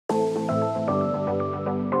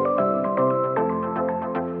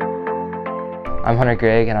I'm Hunter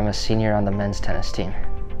Gregg, and I'm a senior on the men's tennis team.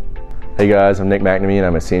 Hey guys, I'm McNamee, and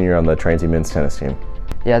I'm a senior on the Transylvania men's tennis team.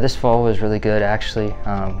 Yeah, this fall was really good actually.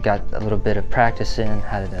 Got a little bit of practice in,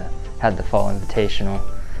 had the fall invitational.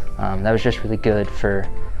 That was just really good for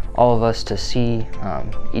all of us to see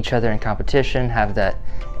each other in competition, have that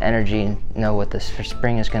energy, and know what the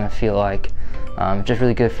spring is going to feel like. Just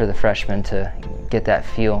really good for the freshmen to get that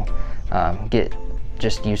feel, get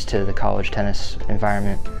just used to the college tennis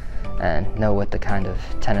environment, and know what the kind of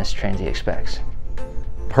tennis Transy expects.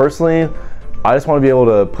 Personally, I just want to be able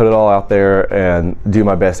to put it all out there and do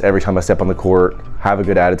my best every time I step on the court, have a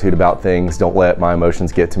good attitude about things, don't let my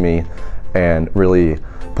emotions get to me, and really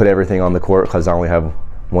put everything on the court because I only have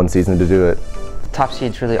one season to do it. Top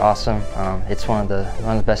Seed's really awesome. It's one of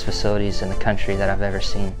the best facilities in the country that I've ever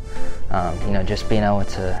seen. You know, just being able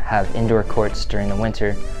to have indoor courts during the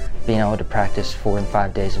winter, being able to practice 4 and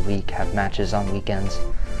 5 days a week, have matches on weekends.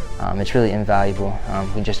 It's really invaluable.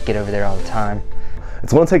 We just get over there all the time.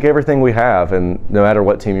 It's going to take everything we have, and no matter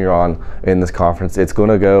what team you're on in this conference, it's going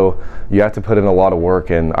to go, you have to put in a lot of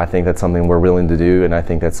work, and I think that's something we're willing to do, and I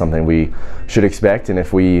think that's something we should expect. And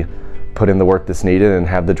if we put in the work that's needed and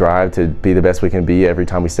have the drive to be the best we can be every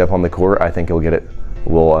time we step on the court, I think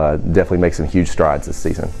we'll definitely make some huge strides this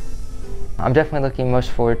season. I'm definitely looking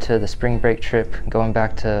most forward to the spring break trip, going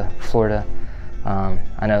back to Florida.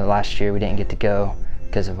 I know last year we didn't get to go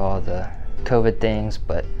because of all the COVID things,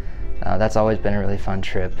 but that's always been a really fun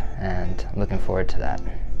trip, and I'm looking forward to that.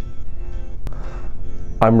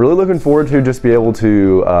 I'm really looking forward to just be able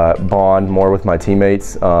to bond more with my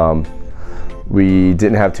teammates. We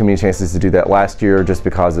didn't have too many chances to do that last year just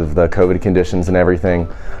because of the COVID conditions and everything.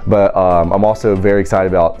 But I'm also very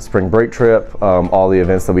excited about spring break trip, all the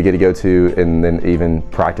events that we get to go to, and then even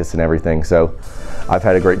practice and everything. So I've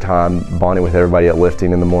had a great time bonding with everybody at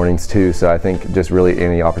lifting in the mornings too. So I think just really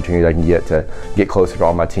any opportunity I can get to get closer to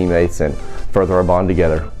all my teammates and further our bond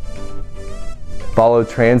together. Follow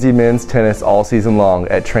Transy Men's Tennis all season long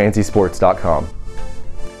at transysports.com.